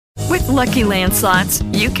Lucky Land Slots,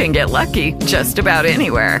 you can get lucky just about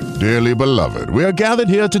anywhere. Dearly beloved, we are gathered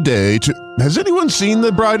here today to... Has anyone seen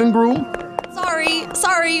the bride and groom?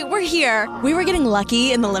 Sorry, we're here. We were getting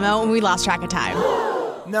lucky in the limo and we lost track of time.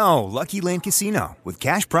 No, Lucky Land Casino, with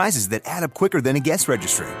cash prizes that add up quicker than a guest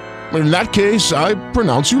registry. In that case, I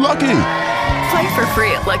pronounce you lucky. Play for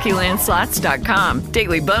free at LuckyLandSlots.com.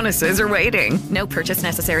 Daily bonuses are waiting. No purchase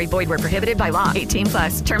necessary. Void where prohibited by law.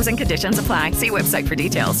 18+. Terms and conditions apply. See website for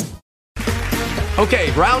details.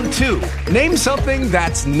 Okay, round two. Name something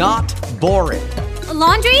that's not boring. A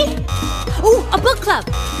laundry? Ooh, a book club.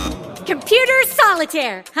 Computer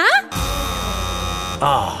solitaire, huh?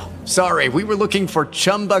 Ah, sorry, we were looking for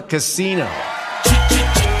Chumba Casino.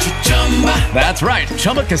 That's right,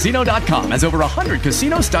 ChumbaCasino.com has over 100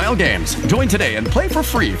 casino-style games. Join today and play for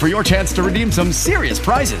free for your chance to redeem some serious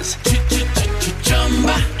prizes.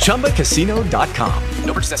 ChumbaCasino.com.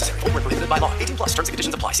 No purchase necessary. Void where prohibited by law. 18+. Terms and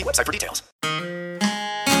conditions apply. See website for details.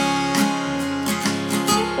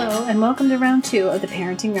 Hello, and welcome to round two of the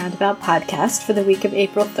Parenting Roundabout podcast for the week of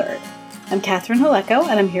April 3rd. I'm Catherine Haleko,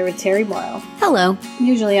 and I'm here with Terry Morrow. Hello.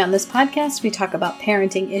 Usually on this podcast, we talk about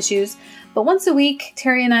parenting issues, but once a week,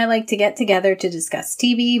 Terry and I like to get together to discuss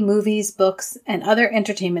TV, movies, books, and other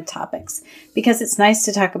entertainment topics, because it's nice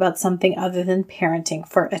to talk about something other than parenting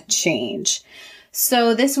for a change.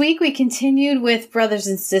 So this week we continued with Brothers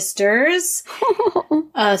and Sisters,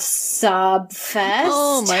 a sob fest.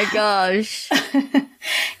 Oh my gosh.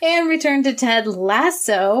 And returned to Ted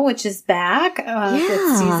Lasso, which is back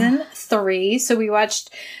with season 3. So we watched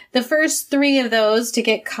the first 3 of those to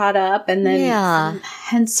get caught up, and then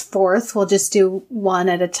henceforth we'll just do one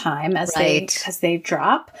at a time as they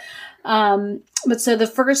drop. But so the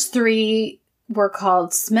first 3 were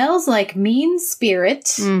called Smells Like Mean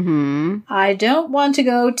Spirit, I Don't Want to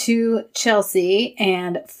Go to Chelsea,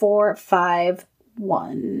 and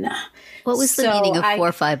 451. What was the meaning of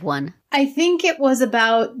 451? I think it was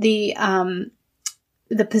about the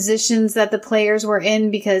positions that the players were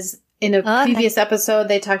in, because in a previous episode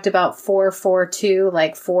they talked about 4-4-2,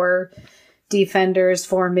 like 4 defenders,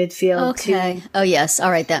 4 midfield. Okay. 2 oh yes.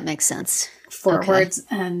 All right. That makes sense. forwards.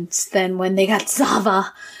 Okay. And then when they got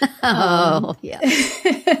Zava,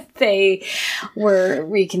 they were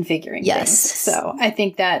reconfiguring things. So I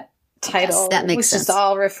think that title that makes was sense. just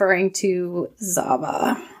all referring to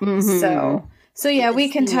Zava. So yeah, we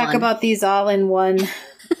can talk about these all in one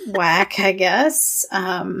whack, I guess.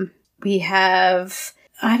 We have,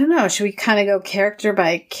 I don't know, should we kind of go character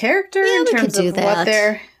by character in terms of what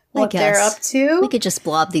they're up to? We could just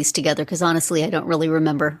blob these together, because honestly, I don't really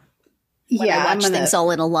remember. When I watched things all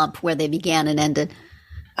in a lump where they began and ended.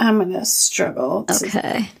 I'm going to struggle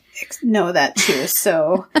to know that too.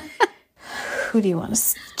 So who do you want to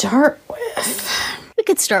start with? We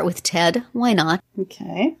could start with Ted. Why not?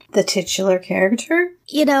 Okay. The titular character?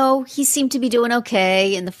 You know, he seemed to be doing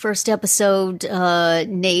okay. In the first episode,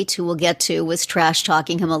 Nate, who we'll get to, was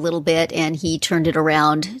trash-talking him a little bit, and he turned it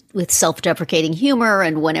around with self-deprecating humor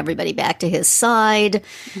and won everybody back to his side.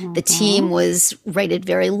 The team was rated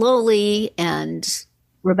very lowly, and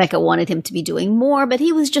Rebecca wanted him to be doing more, but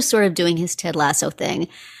he was just sort of doing his Ted Lasso thing.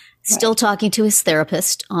 Still talking to his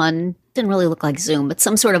therapist on, didn't really look like Zoom, but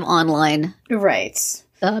some sort of online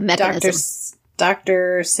mechanism.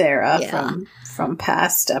 Dr. Sarah from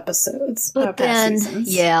past episodes. But then,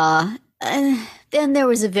 then there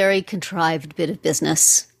was a very contrived bit of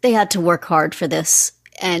business. They had to work hard for this,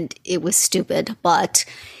 and it was stupid, but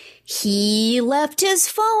he left his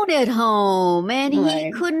phone at home, and he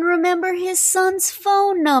couldn't remember his son's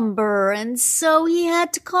phone number, and so he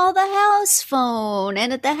had to call the house phone.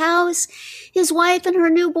 And at the house, his wife and her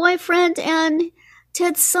new boyfriend and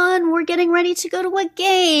Ted's son were getting ready to go to a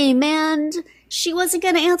game, and she wasn't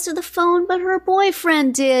going to answer the phone, but her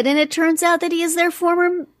boyfriend did. And it turns out that he is their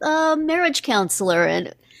former marriage counselor,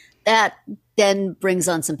 and that then brings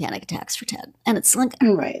on some panic attacks for Ted. And it's like...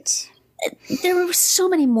 There were so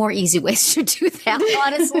many more easy ways to do that,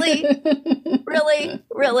 honestly.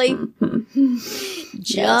 Really.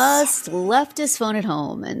 Just left his phone at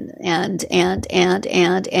home and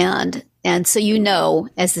so you know,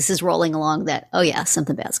 as this is rolling along, that,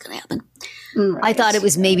 something bad's going to happen. I thought it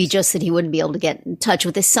was maybe just that he wouldn't be able to get in touch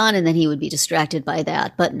with his son and then he would be distracted by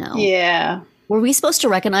that, but no. Yeah. Were we supposed to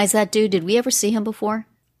recognize that dude? Did we ever see him before?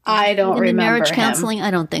 I don't remember in marriage him. Counseling?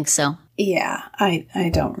 I don't think so. Yeah,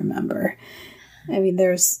 I don't remember. I mean,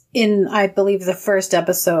 there's I believe the first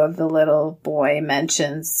episode, the little boy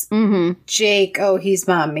mentions Jake. Oh, he's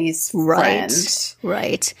mommy's friend.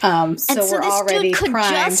 Right. So we're already could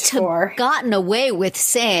primed just for. Have gotten away with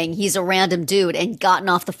saying he's a random dude and gotten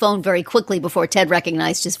off the phone very quickly before Ted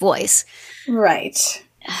recognized his voice. Right.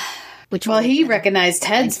 he recognized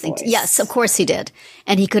Ted's voice. Yes, of course he did.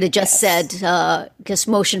 And he could have just said, just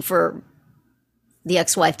motioned for the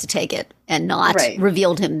ex-wife to take it and not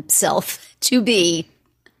revealed himself to be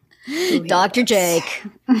Dr. Jake.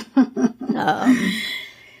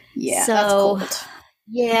 Yeah, so, that's cold.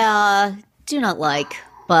 Yeah, do not like,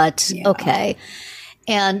 but okay.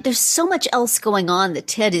 And there's so much else going on that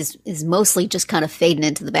Ted is mostly just kind of fading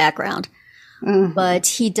into the background. Mm-hmm. But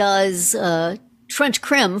he does, Trent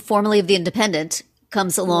Krim, formerly of The Independent,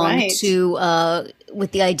 comes along to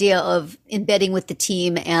with the idea of embedding with the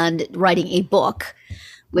team and writing a book,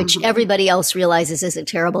 which everybody else realizes is a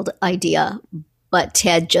terrible idea. But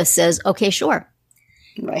Ted just says, okay, sure.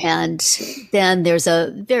 Right. And then there's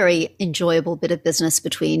a very enjoyable bit of business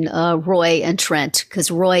between Roy and Trent,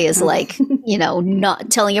 because Roy is like,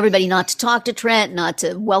 not telling everybody not to talk to Trent, not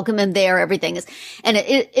to welcome him there. Everything is, and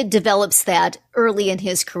it develops that early in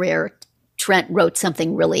his career, Trent wrote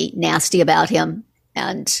something really nasty about him.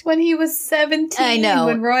 And when he was 17, I know.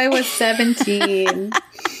 When Roy was 17.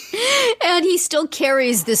 And he still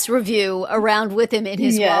carries this review around with him in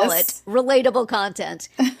his wallet. Relatable content.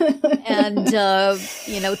 And,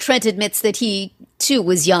 Trent admits that he, too,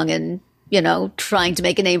 was young and, trying to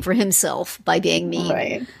make a name for himself by being mean.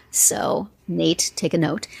 Right. So, Nate, take a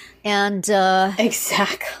note. And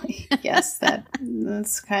exactly. Yes,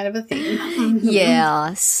 that's kind of a theme.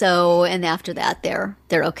 Yeah. So, and after that, they're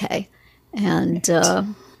okay. And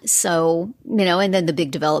and then the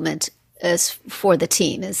big development as for the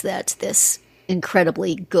team is that this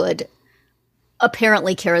incredibly good,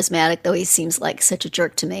 apparently charismatic, though he seems like such a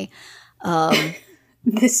jerk to me.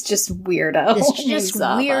 This just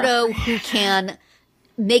weirdo. Who can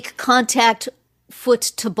make contact foot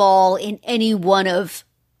to ball in any one of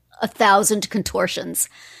 1,000 contortions.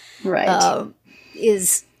 Right.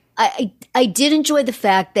 I did enjoy the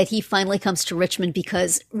fact that he finally comes to Richmond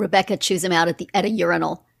because Rebecca chews him out at a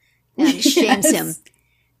urinal and shames him.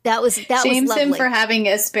 That was shames him for having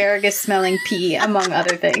asparagus-smelling pee, among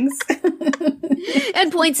other things.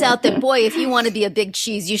 And points out that, boy, if you want to be a big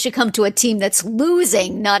cheese, you should come to a team that's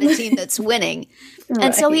losing, not a team that's winning. Right.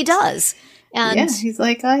 And so he does. And he's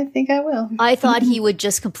like, I think I will. I thought he would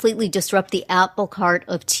just completely disrupt the apple cart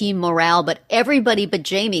of team morale, but everybody but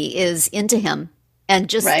Jamie is into him. And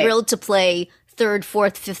just thrilled to play third,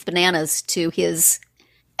 fourth, fifth bananas to his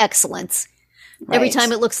excellence. Right. Every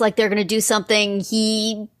time it looks like they're going to do something,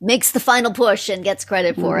 he makes the final push and gets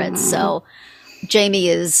credit for it. So Jamie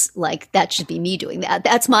is like, that should be me doing that.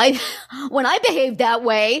 That's when I behaved that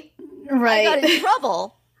way, I got in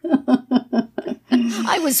trouble.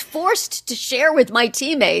 I was forced to share with my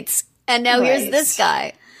teammates. And now here's this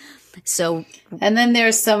guy. So, and then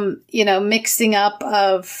there's some, mixing up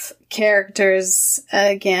of characters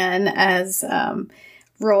again as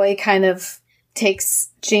Roy kind of takes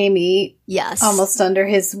Jamie almost under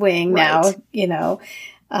his wing now,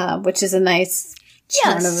 which is a nice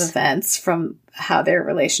turn of events from how their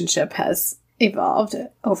relationship has evolved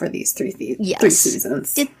over these three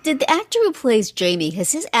seasons. Did the actor who plays Jamie,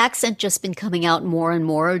 has his accent just been coming out more and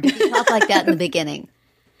more, or did he talk like that in the beginning?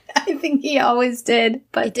 I think he always did.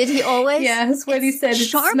 But did he always? Yes, when he said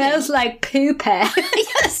charming. It smells like poop.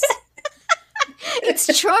 Yes. It's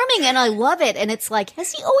charming and I love it. And it's like,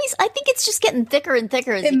 has he always? I think it's just getting thicker and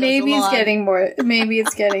thicker as he goes along. Maybe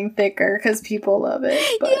it's getting thicker because people love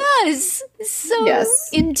it. But yes. So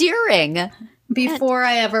endearing. Before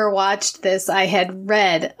I ever watched this, I had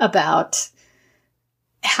read about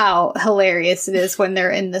how hilarious it is when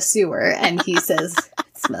they're in the sewer and he says,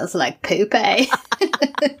 it smells like poop.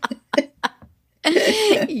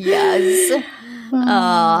 Yes.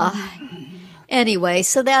 Anyway,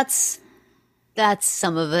 so that's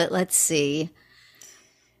some of it. Let's see.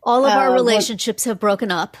 All of our relationships have broken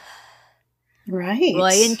up. Right.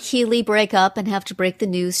 Roy and Keeley break up and have to break the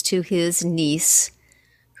news to his niece,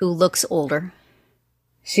 who looks older.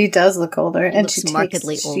 She does look older, and she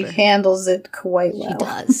markedly older. She handles it quite well. She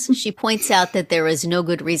does. She points out that there is no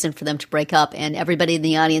good reason for them to break up, and everybody in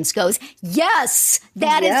the audience goes, "Yes,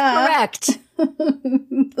 that is correct."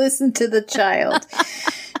 Listen to the child.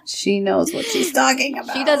 She knows what she's talking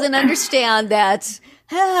about. She doesn't understand that.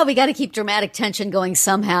 We got to keep dramatic tension going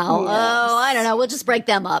somehow. Yes. Oh, I don't know. We'll just break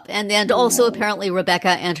them up. And also apparently Rebecca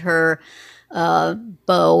and her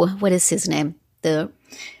beau. What is his name?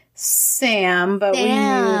 Sam, but we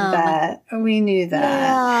knew that.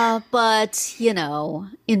 Yeah, but,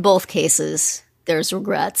 in both cases, there's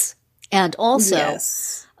regrets. And also,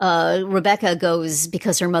 Rebecca goes,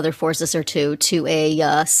 because her mother forces her to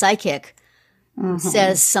a psychic,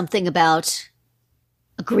 says something about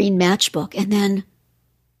a green matchbook. And then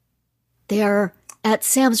they're at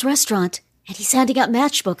Sam's restaurant, and he's handing out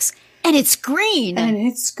matchbooks. And it's green.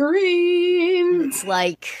 It's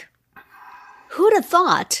like, who'd have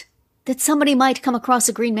thought that somebody might come across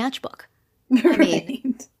a green matchbook? I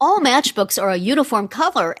mean, all matchbooks are a uniform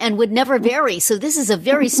color and would never vary. So this is a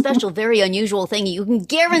very special, very unusual thing. You can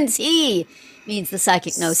guarantee means the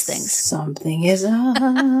psychic knows things. Something is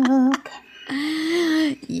up.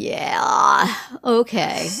 Yeah.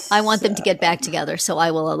 Okay. I want them to get back together, so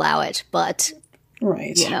I will allow it. But,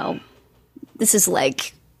 this is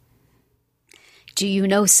like, do you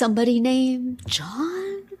know somebody named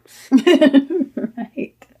John?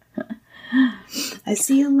 Right. I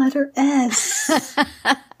see a letter S.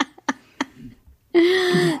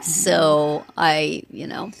 So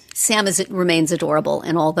Sam remains adorable.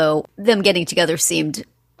 And although them getting together seemed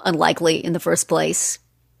unlikely in the first place,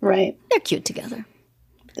 right, they're cute together.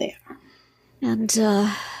 They are.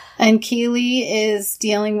 And Keeley is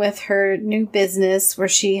dealing with her new business where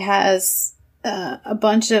she has a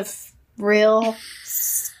bunch of real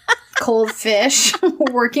cold fish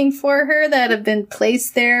working for her that have been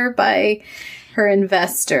placed there by her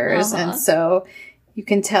investors. And so you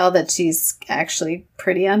can tell that she's actually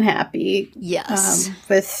pretty unhappy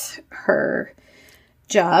with her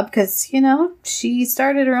job because, she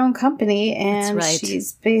started her own company and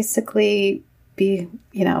she's basically She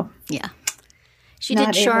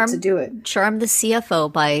not did able to do it. charm the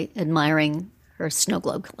CFO by admiring her snow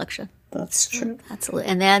globe collection. That's true. Absolutely.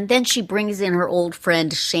 And then she brings in her old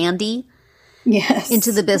friend Shandy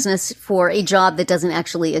into the business for a job that doesn't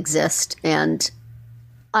actually exist. And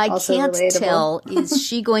I also can't relatable. tell, is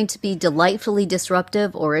she going to be delightfully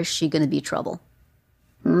disruptive or is she going to be trouble?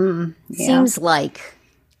 Seems like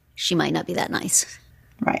she might not be that nice.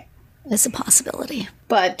 Right. It's a possibility.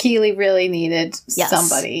 But Keeley really needed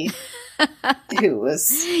somebody who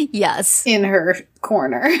was in her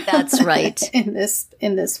corner. That's right. in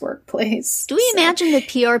this workplace. Do we imagine that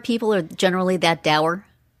PR people are generally that dour?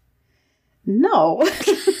 No,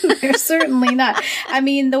 they're certainly not. I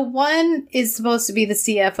mean, the one is supposed to be the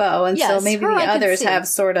CFO, and so maybe the others have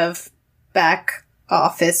sort of back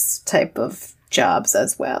office type of jobs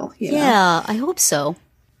as well. You know? Yeah, I hope so.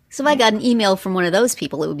 So if I got an email from one of those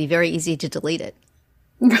people, it would be very easy to delete it.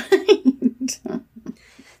 Right.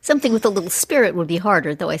 Something with a little spirit would be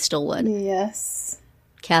harder, though I still would. Yes.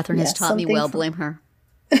 Catherine has taught me well. Blame her.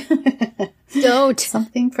 Don't.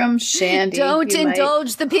 Something from Shandy. Don't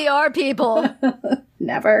indulge the PR people.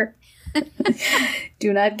 Never.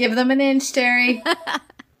 Do not give them an inch, Terry.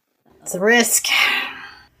 It's a risk.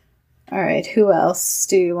 All right, who else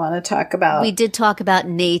do you want to talk about? We did talk about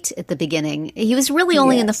Nate at the beginning. He was really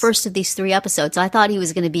only in the first of these 3 episodes. I thought he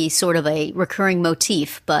was going to be sort of a recurring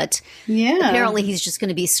motif, but apparently he's just going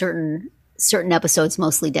to be certain episodes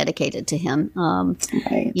mostly dedicated to him.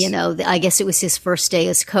 Right. You know, I guess it was his first day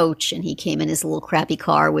as coach, and he came in his little crappy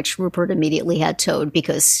car, which Rupert immediately had towed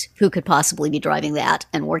because who could possibly be driving that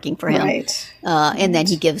and working for him? Right. And then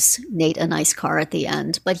he gives Nate a nice car at the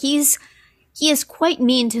end. But he is quite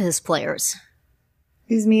mean to his players.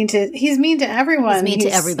 He's mean to everyone. He's mean to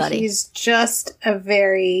everybody. He's just a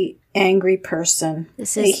very angry person.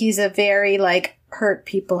 He's a very hurt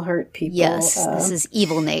people. Yes, this is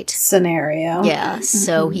evil Nate scenario. Yeah,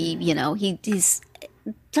 so he's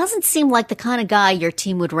doesn't seem like the kind of guy your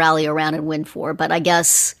team would rally around and win for. But I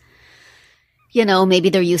guess maybe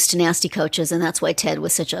they're used to nasty coaches, and that's why Ted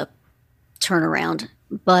was such a turnaround.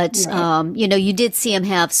 But you did see him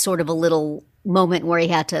have sort of a little moment where he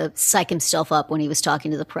had to psych himself up when he was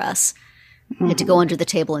talking to the press. He had to go under the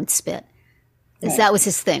table and spit. Because that was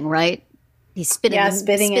his thing, right? He's spitting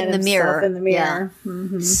in the mirror. In the mirror. Yeah.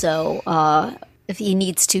 Mm-hmm. So if he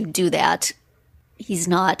needs to do that, he's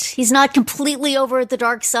not completely over at the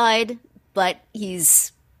dark side, but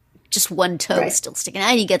he's just one toe still sticking out.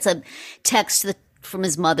 And he gets a text from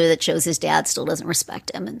his mother that shows his dad still doesn't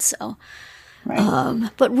respect him, and so.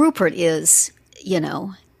 Right. But Rupert is,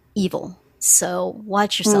 evil. So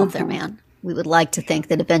watch yourself there, man. We would like to think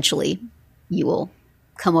that eventually you will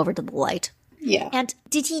come over to the light. Yeah. And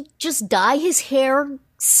did he just dye his hair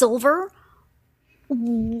silver?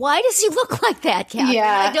 Why does he look like that, Catherine?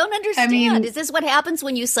 Yeah. I don't understand. Is this what happens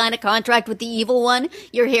when you sign a contract with the evil one?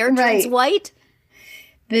 Your hair turns white?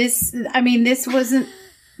 This did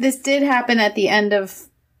happen at the end of,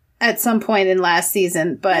 at some point in last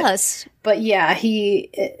season, but yeah,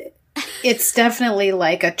 it's definitely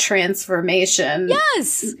like a transformation.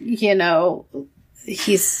 Yes.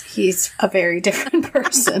 He's a very different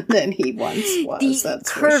person than he once was. The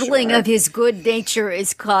curdling of his good nature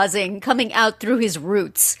is coming out through his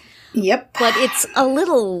roots. Yep. But it's a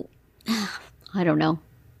little, I don't know.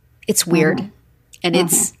 It's weird. And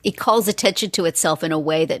it calls attention to itself in a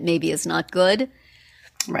way that maybe is not good.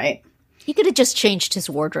 Right. He could have just changed his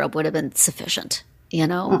wardrobe, would have been sufficient. You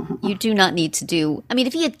know, you do not need to do. I mean,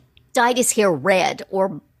 if he had dyed his hair red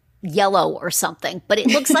or yellow or something, but it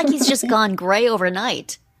looks like he's just gone gray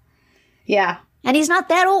overnight. Yeah. And he's not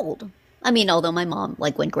that old. I mean, although my mom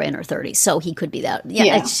went gray in her 30s, so he could be that.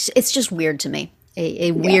 Yeah. It's just weird to me.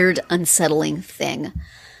 A weird, unsettling thing.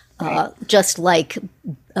 Right. Just like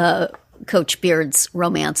Coach Beard's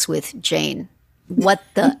romance with Jane. What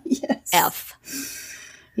the F?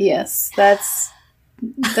 Yes, that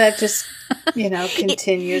just,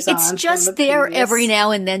 continues on. It's just there every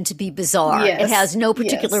now and then to be bizarre. Yes. It has no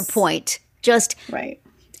particular point. Just, right.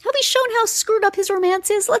 Have we shown how screwed up his romance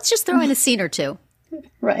is? Let's just throw in a scene or two.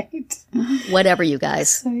 Right. Whatever, you guys.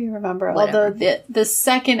 So you remember. Whatever. Although the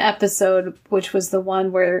second episode, which was the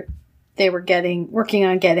one where they were working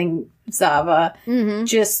on getting Zava,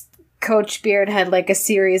 just Coach Beard had like a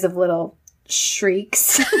series of little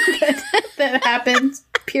shrieks that happened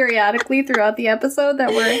periodically throughout the episode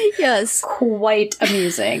that were quite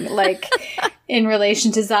amusing. Like in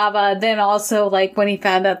relation to Zava, then also like when he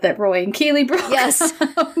found out that Roy and Keeley broke up.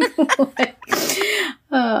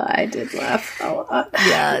 I did laugh a lot.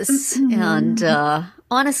 Yes. And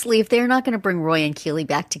honestly, if they're not going to bring Roy and Keeley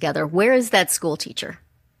back together, where is that school teacher?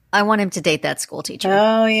 I want him to date that school teacher.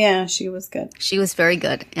 Oh, yeah. She was good. She was very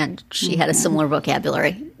good. And she had a similar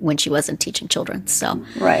vocabulary when she wasn't teaching children. So,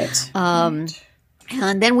 right. And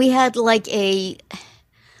then we had like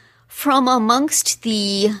from amongst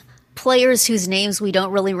the players whose names we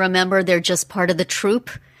don't really remember, they're just part of the troupe.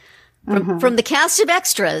 From the cast of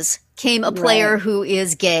extras came a player who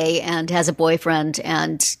is gay and has a boyfriend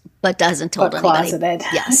but doesn't tell anybody. Closeted.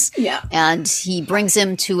 Yes. Yeah. And he brings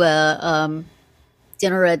him to a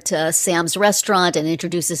dinner at Sam's restaurant and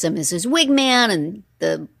introduces him as his wingman. And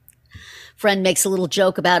the friend makes a little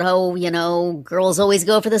joke about, girls always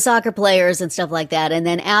go for the soccer players and stuff like that. And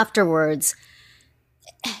then afterwards,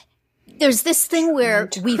 there's this thing where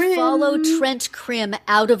we follow Trent Krim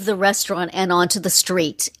out of the restaurant and onto the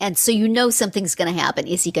street. And so something's going to happen.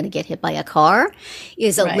 Is he going to get hit by a car?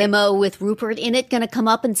 Is a limo with Rupert in it going to come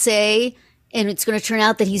up and say, and it's going to turn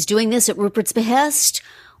out that he's doing this at Rupert's behest?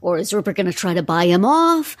 Or is Rupert going to try to buy him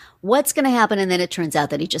off? What's going to happen? And then it turns out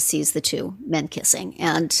that he just sees the two men kissing.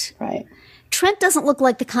 And Trent doesn't look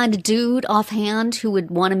like the kind of dude offhand who would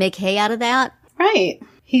want to make hay out of that. Right.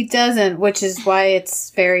 He doesn't, which is why it's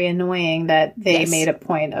very annoying that they made a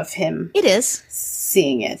point of him. It is.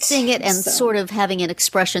 Seeing it. And sort of having an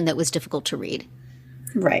expression that was difficult to read.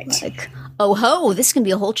 Right. Like, oh ho, this can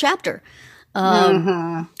be a whole chapter.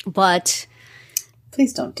 But...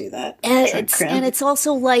 Please don't do that. And it's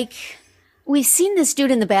also like, we've seen this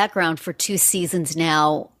dude in the background for 2 seasons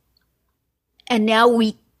now, and now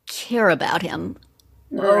we care about him.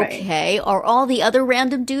 Right. Okay. Are all the other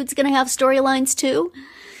random dudes going to have storylines too?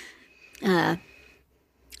 I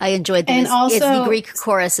enjoyed this. And also, it's the Greek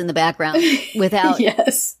chorus in the background without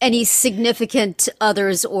any significant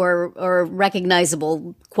others or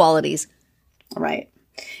recognizable qualities. Right.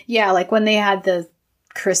 Yeah, like when they had the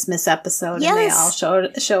Christmas episode and they all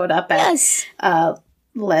showed up at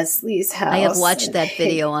Leslie's house. I have watched that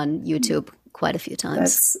video on YouTube quite a few times.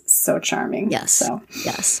 That's so charming. Yes.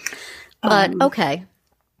 But okay.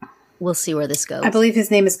 We'll see where this goes. I believe his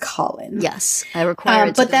name is Colin. Yes. I require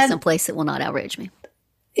it to go someplace that will not outrage me.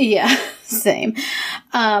 Yeah, same.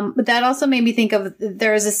 But that also made me think of,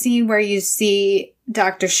 there's a scene where you see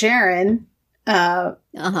Dr. Sharon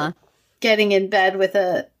getting in bed with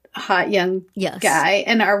a hot young guy.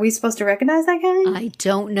 And are we supposed to recognize that guy? I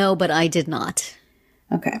don't know, but I did not.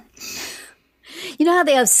 Okay. You know how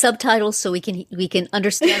they have subtitles so we can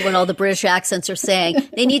understand what all the British accents are saying?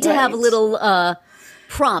 They need to have a little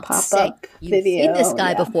prompt. Pop-up You've video. seen this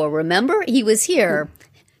guy before, remember? He was here.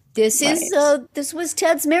 This is this was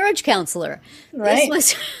Ted's marriage counselor. Right. This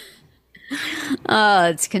was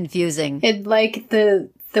it's confusing. It like the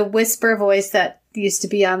whisper voice that used to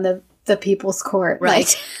be on the People's Court.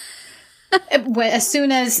 Right. As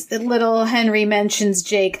soon as little Henry mentions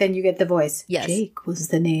Jake, then you get the voice. Yes. Jake was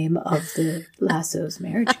the name of the Lasso's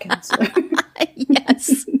marriage counselor.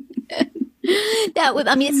 Yes.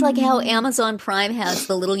 It's like how Amazon Prime has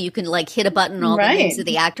the little, you can like hit a button and all the names of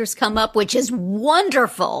the actors come up, which is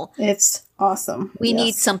wonderful. It's awesome. We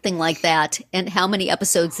need something like that. And how many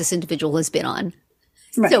episodes this individual has been on.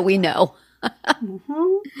 Right. So we know.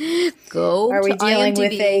 Go Are we to dealing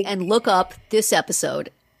IMDb with and look up this episode.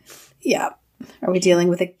 Yeah. Are we dealing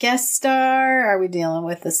with a guest star? Are we dealing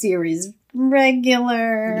with a series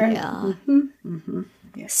regular? Yeah.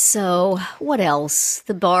 Yes. So what else?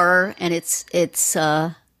 The bar and its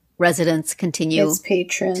residents continue its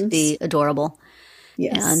patrons to be adorable.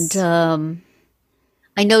 Yes. And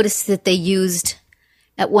I noticed that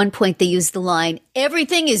at one point they used the line,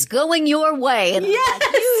 "Everything is going your way." And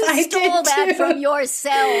yes, you stole that from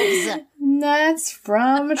yourselves. That's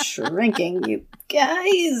from Shrinking, you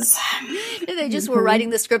guys. They just were writing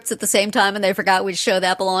the scripts at the same time and they forgot which show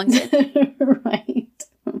that belonged in. Right.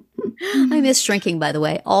 I miss Shrinking, by the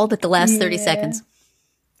way, all but the last 30 seconds.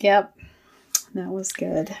 Yep. That was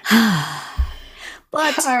good.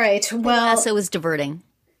 But all right, well. Lasso was diverting.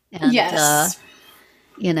 And, yes.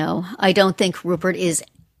 I don't think Rupert is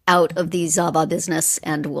out of the Zava business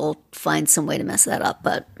and will find some way to mess that up,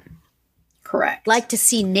 but. Correct. Like to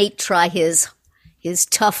see Nate try his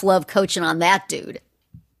tough love coaching on that dude.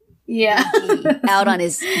 Yeah. Out on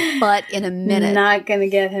his butt in a minute. Not going to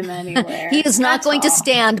get him anywhere. He is not going to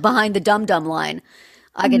stand behind the dum-dum line.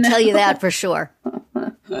 I can tell you that for sure.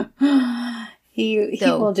 He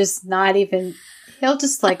will just not even, he'll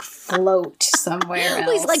just like float somewhere else.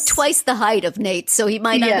 Well, he's like twice the height of Nate, so he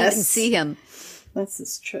might not even see him. This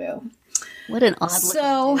is true. What an odd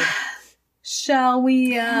looking dude. Shall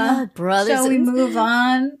we, brothers, shall we move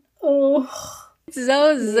on? Oh,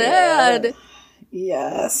 so sad.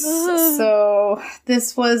 Yes. So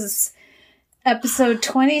this was episode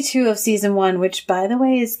 22 of season 1, which, by the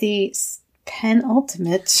way, is the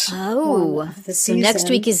penultimate. Oh, of the so season. next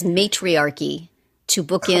week is Matriarchy to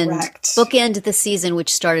bookend the season,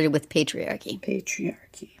 which started with Patriarchy.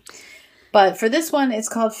 But for this one, it's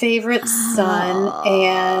called Favorite Son,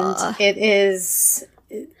 and it is,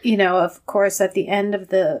 of course, at the end of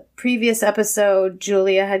the previous episode,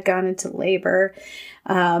 Julia had gone into labor,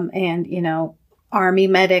 and, Army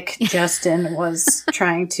medic Justin was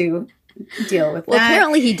trying to deal with that. Well,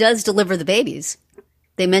 apparently he does deliver the babies.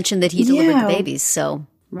 They mentioned that he delivered the babies, so.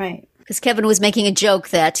 Right. Because Kevin was making a joke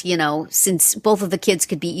that, since both of the kids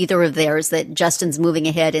could be either of theirs, that Justin's moving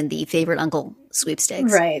ahead in the favorite uncle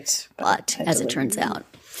sweepstakes. Right. But as it turns out,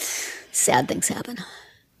 sad things happen.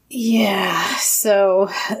 Yeah. So,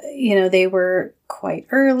 they were quite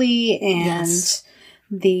early, and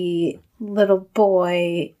the little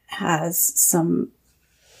boy has some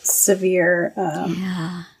severe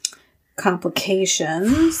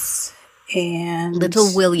complications. And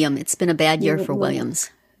little William. It's been a bad year for Williams.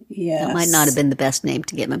 Yes. That might not have been the best name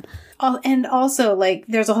to give him. Oh, and also,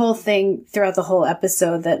 there's a whole thing throughout the whole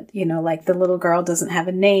episode that, the little girl doesn't have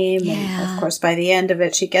a name. Yeah. And, of course, by the end of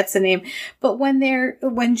it, she gets a name. But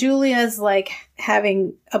when Julia's,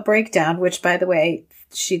 having a breakdown, which, by the way,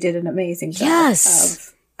 she did an amazing job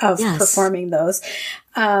of performing those.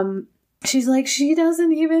 She's like, she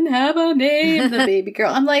doesn't even have a name, the baby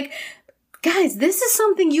girl. I'm like, guys, this is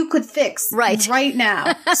something you could fix right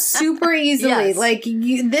now, super easily.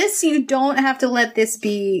 Yes. You don't have to let this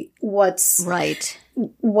be what's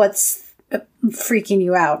freaking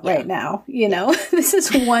you out right now. This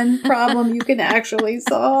is one problem you can actually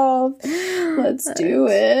solve. Let's do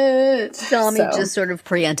it. Tommy just sort of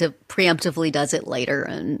preemptively does it later,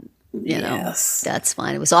 and that's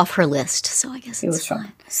fine. It was off her list, so I guess it's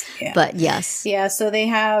fine. Yeah. But yes. Yeah, so they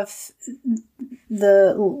have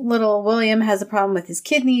the little William has a problem with his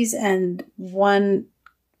kidneys, and one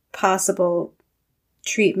possible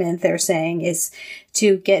treatment they're saying is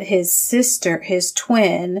to get his sister, his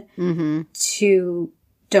twin, to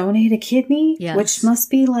donate a kidney, which must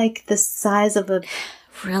be the size of a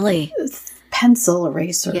pencil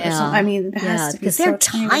eraser or something. I mean, it has to be because they're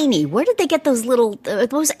tiny. Where did they get those little,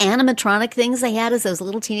 those animatronic things they had as those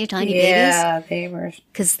little teeny tiny babies? Yeah, they were.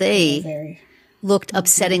 Because they looked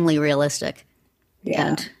upsettingly realistic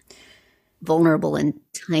and vulnerable and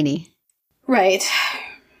tiny. Right.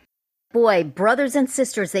 Boy, brothers and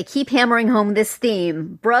sisters, they keep hammering home this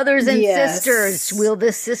theme. Brothers and sisters. Will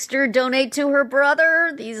the sister donate to her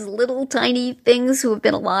brother? These little tiny things who have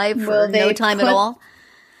been alive for no time at all.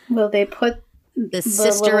 Will they put the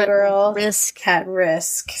sister little girl at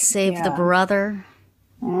risk? Save the brother?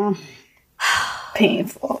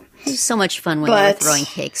 Painful. It was so much fun when they were throwing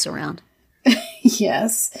cakes around.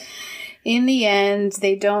 Yes. In the end,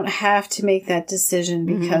 they don't have to make that decision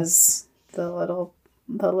because the little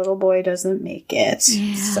boy doesn't make it.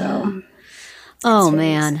 Yeah. So,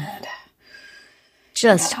 man. Sad.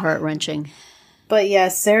 Just heart-wrenching. But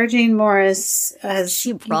yes, Sarah Jane Morris, as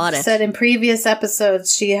she said in previous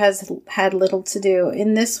episodes, she has had little to do.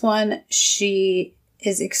 In this one, she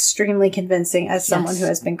is extremely convincing as someone who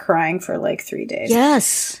has been crying for 3 days.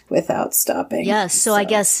 Yes. Without stopping. Yes. So I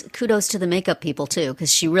guess kudos to the makeup people too,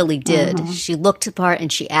 because she really did. She looked the part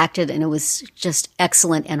and she acted, and it was just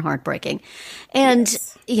excellent and heartbreaking. And,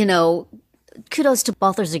 kudos to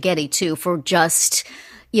Balthazar Zaghetti too for just,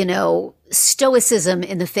 stoicism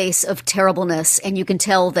in the face of terribleness. And you can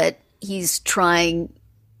tell that he's trying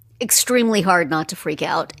extremely hard not to freak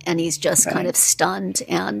out, and he's just kind of stunned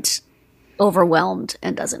and overwhelmed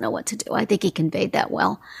and doesn't know what to do. I think he conveyed that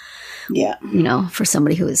well. Yeah. You know, for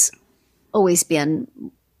somebody who has always been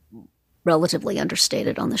relatively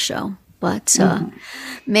understated on the show. But,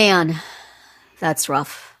 man, that's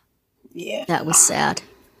rough. Yeah. That was sad,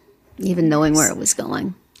 even knowing where it was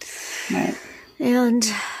going. Right. And,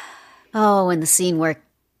 and the scene where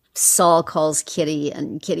Saul calls Kitty,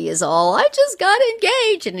 and Kitty is all, I just got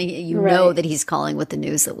engaged. And you know that he's calling with the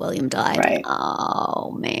news that William died. Right.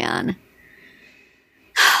 Oh, man.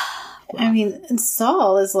 I mean, and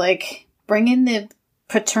Saul is like bringing the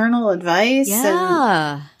paternal advice.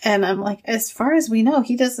 Yeah. And I'm like, as far as we know,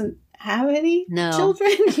 he doesn't have any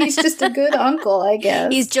children. He's just a good uncle, I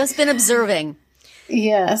guess. He's just been observing.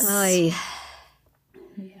 Yes.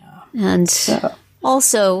 Yeah. And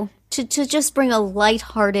also, to just bring a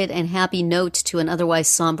lighthearted and happy note to an otherwise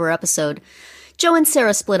somber episode, Joe and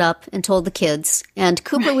Sarah split up and told the kids, and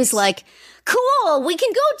Cooper was like, cool, we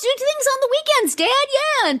can go do things on the weekends, Dad,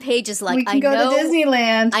 yeah. And Paige is like, we can go to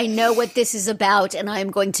Disneyland. I know what this is about, and I'm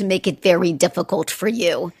going to make it very difficult for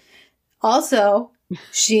you. Also,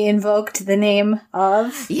 she invoked the name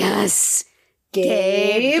of... Yes.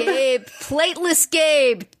 Gabe. Plateless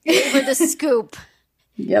Gabe. Gave her the scoop.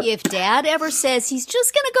 Yep. If Dad ever says he's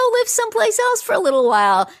just going to go live someplace else for a little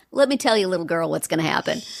while, let me tell you, little girl, what's going to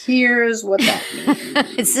happen. Here's what that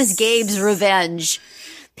means. This is Gabe's revenge.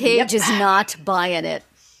 Paige is not buying it.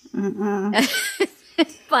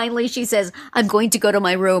 Finally, she says, I'm going to go to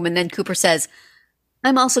my room. And then Cooper says,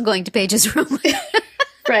 I'm also going to Paige's room.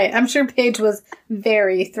 Right. I'm sure Paige was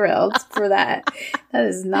very thrilled for that. That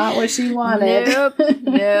is not what she wanted.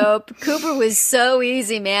 Nope. Cooper was so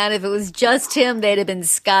easy, man. If it was just him, they'd have been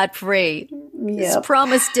scot-free. He's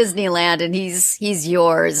promised Disneyland, and he's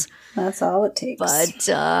yours. That's all it takes. But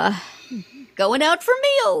going out for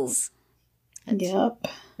meals. Yep.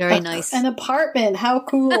 Very nice. An apartment. How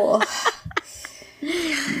cool.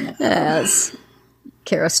 Yes.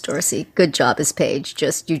 Kara Storsey, good job as Paige.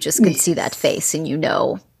 You just can see that face and you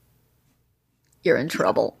know you're in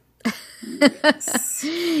trouble.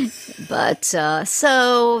 But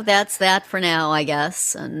so that's that for now, I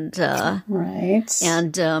guess. And right.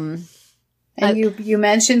 And you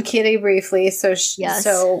mentioned Kitty briefly, so yes.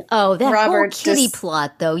 So that Robert whole Kitty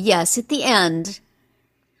plot, though. Yes, at the end.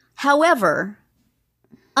 However,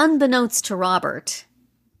 unbeknownst to Robert,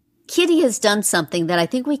 Kitty has done something that I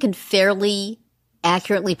think we can fairly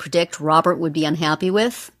accurately predict Robert would be unhappy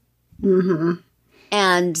with. Mm-hmm.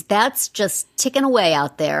 And that's just ticking away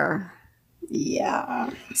out there.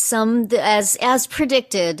 Yeah. As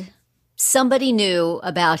predicted, somebody knew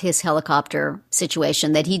about his helicopter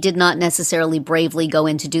situation, that he did not necessarily bravely go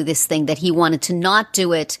in to do this thing, that he wanted to not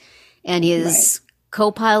do it. And his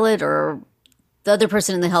co-pilot or the other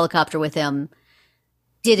person in the helicopter with him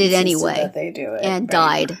did it anyway. That they do it, and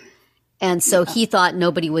died. And so he thought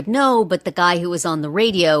nobody would know, but the guy who was on the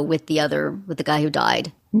radio with the guy who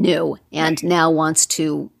died knew, and now wants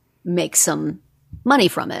to make some money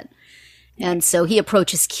from it. And so he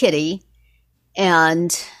approaches Kitty,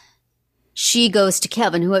 and she goes to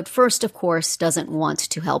Kevin, who at first, of course, doesn't want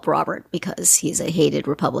to help Robert because he's a hated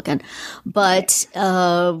Republican. But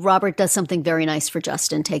Robert does something very nice for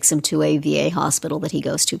Justin, takes him to a VA hospital that he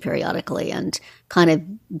goes to periodically, and kind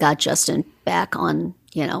of got Justin back on,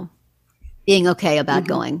 being okay about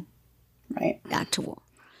going back to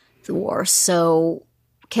the war. So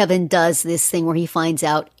Kevin does this thing where he finds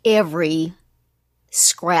out every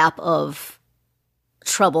scrap of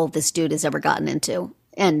trouble this dude has ever gotten into.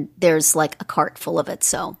 And there's like a cart full of it.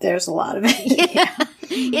 So there's a lot of it. Yeah.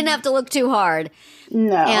 You didn't have to look too hard.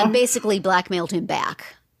 No. And basically blackmailed him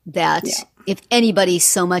back that if anybody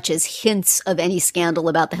so much as hints of any scandal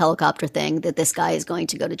about the helicopter thing, that this guy is going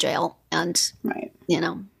to go to jail and,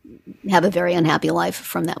 have a very unhappy life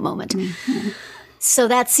from that moment. Mm-hmm. So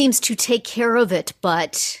that seems to take care of it.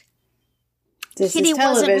 But Kitty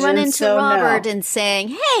wasn't running to Robert and saying,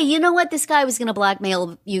 hey, you know what? This guy was going to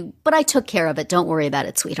blackmail you, but I took care of it. Don't worry about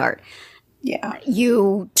it, sweetheart. Yeah.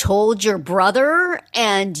 You told your brother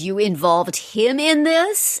and you involved him in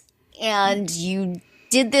this and you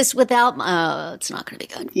did this without, it's not going to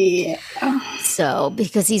be good. Yeah. So,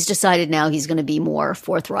 because he's decided now he's going to be more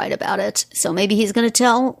forthright about it. So maybe he's going to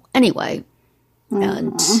tell anyway. Mm-hmm.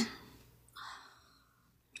 And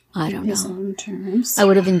I don't know. His own terms. I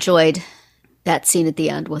would have enjoyed that scene at the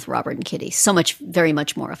end with Robert and Kitty very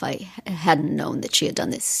much more if I hadn't known that she had done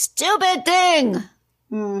this stupid thing.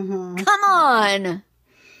 Mm-hmm. Come on.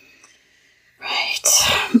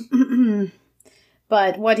 Right.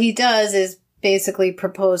 But what he does is basically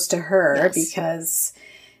propose to her because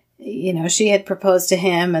she had proposed to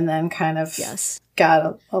him and then kind of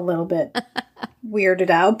got a little bit weirded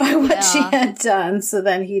out by what she had done. So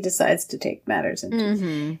then he decides to take matters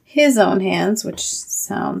into his own hands, which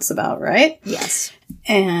sounds about right. Yes.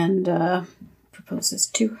 And proposes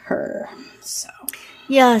to her. So.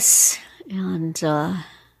 Yes. And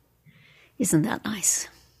isn't that nice?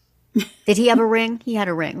 Did he have a ring? He had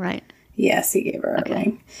a ring, right? Yes, he gave her a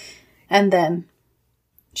ring. And then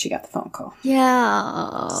she got the phone call.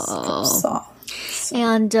 Yeah. So.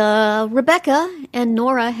 And Rebecca and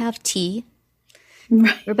Nora have tea.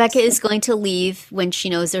 Right. Rebecca is going to leave when she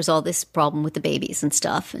knows there's all this problem with the babies and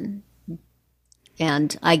stuff.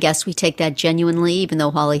 And I guess we take that genuinely, even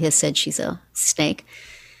though Holly has said she's a snake.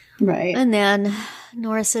 Right. And then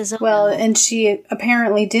Nora says, and she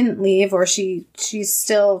apparently didn't leave, or she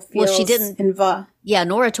still feels she didn't involved. Yeah,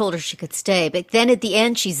 Nora told her she could stay. But then at the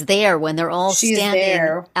end, she's there when they're all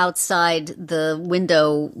standing outside the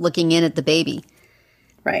window looking in at the baby.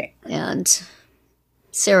 Right. And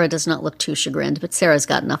Sarah does not look too chagrined, but Sarah's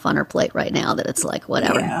got enough on her plate right now that it's like,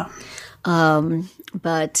 whatever. Yeah.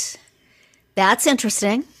 But that's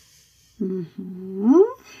interesting. Mm-hmm.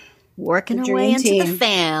 Working her way into the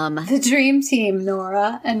fam. The dream team,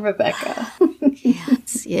 Nora and Rebecca.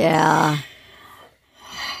 Yeah.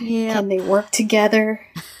 Can they work together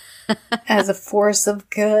as a force of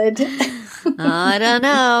good? I don't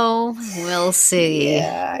know. We'll see.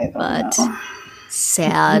 Yeah, I don't know.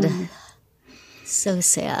 Sad. So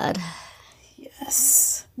sad.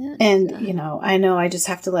 Yes. And, I know I just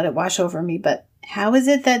have to let it wash over me, but how is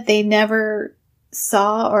it that they never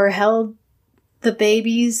saw or held the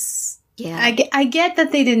babies? Yeah. I get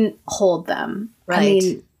that they didn't hold them. Right.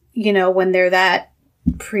 I mean, when they're that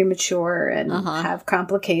premature and have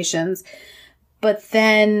complications. But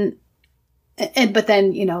then, when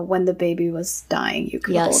the baby was dying, you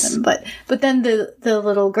could hold him. But then the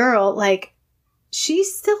little girl, like,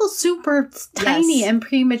 she's still super tiny and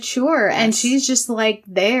premature, and she's just like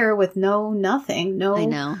there with nothing,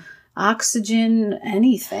 no oxygen,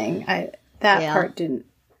 anything. That part didn't,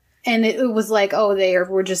 and it was like,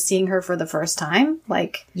 we're just seeing her for the first time.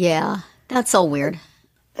 Like, yeah, that's all weird.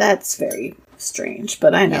 That's very strange,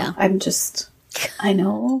 but I know. Yeah. I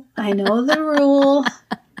know the rule.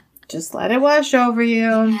 Just let it wash over you.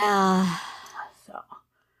 Yeah.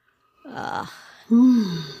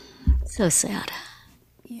 So sad.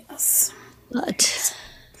 Yes. But.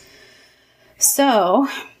 So.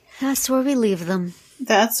 That's where we leave them.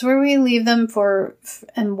 That's where we leave them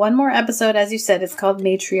and one more episode, as you said, it's called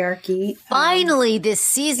Matriarchy. Finally, this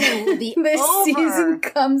season will be this over. Season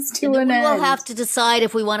comes to an end. We'll have to decide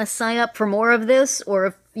if we want to sign up for more of this, or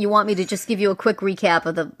if you want me to just give you a quick recap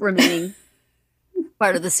of the remaining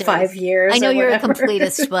part of the series. 5 years. I know you're a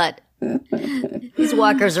completist, but these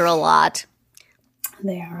walkers are a lot.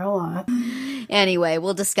 They are a lot. Anyway,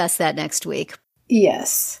 we'll discuss that next week.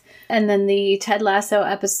 Yes. And then the Ted Lasso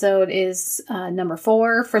episode is number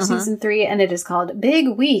 4 for season 3, and it is called Big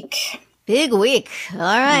Week. Big Week. All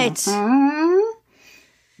right.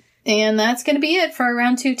 And that's going to be it for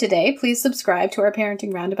round 2 today. Please subscribe to our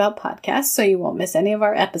Parenting Roundabout podcast so you won't miss any of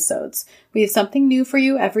our episodes. We have something new for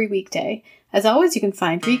you every weekday. As always, you can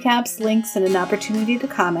find recaps, links, and an opportunity to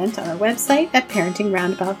comment on our website at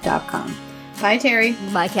parentingroundabout.com. Bye, Terry.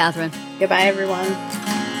 Bye, Catherine. Goodbye, everyone.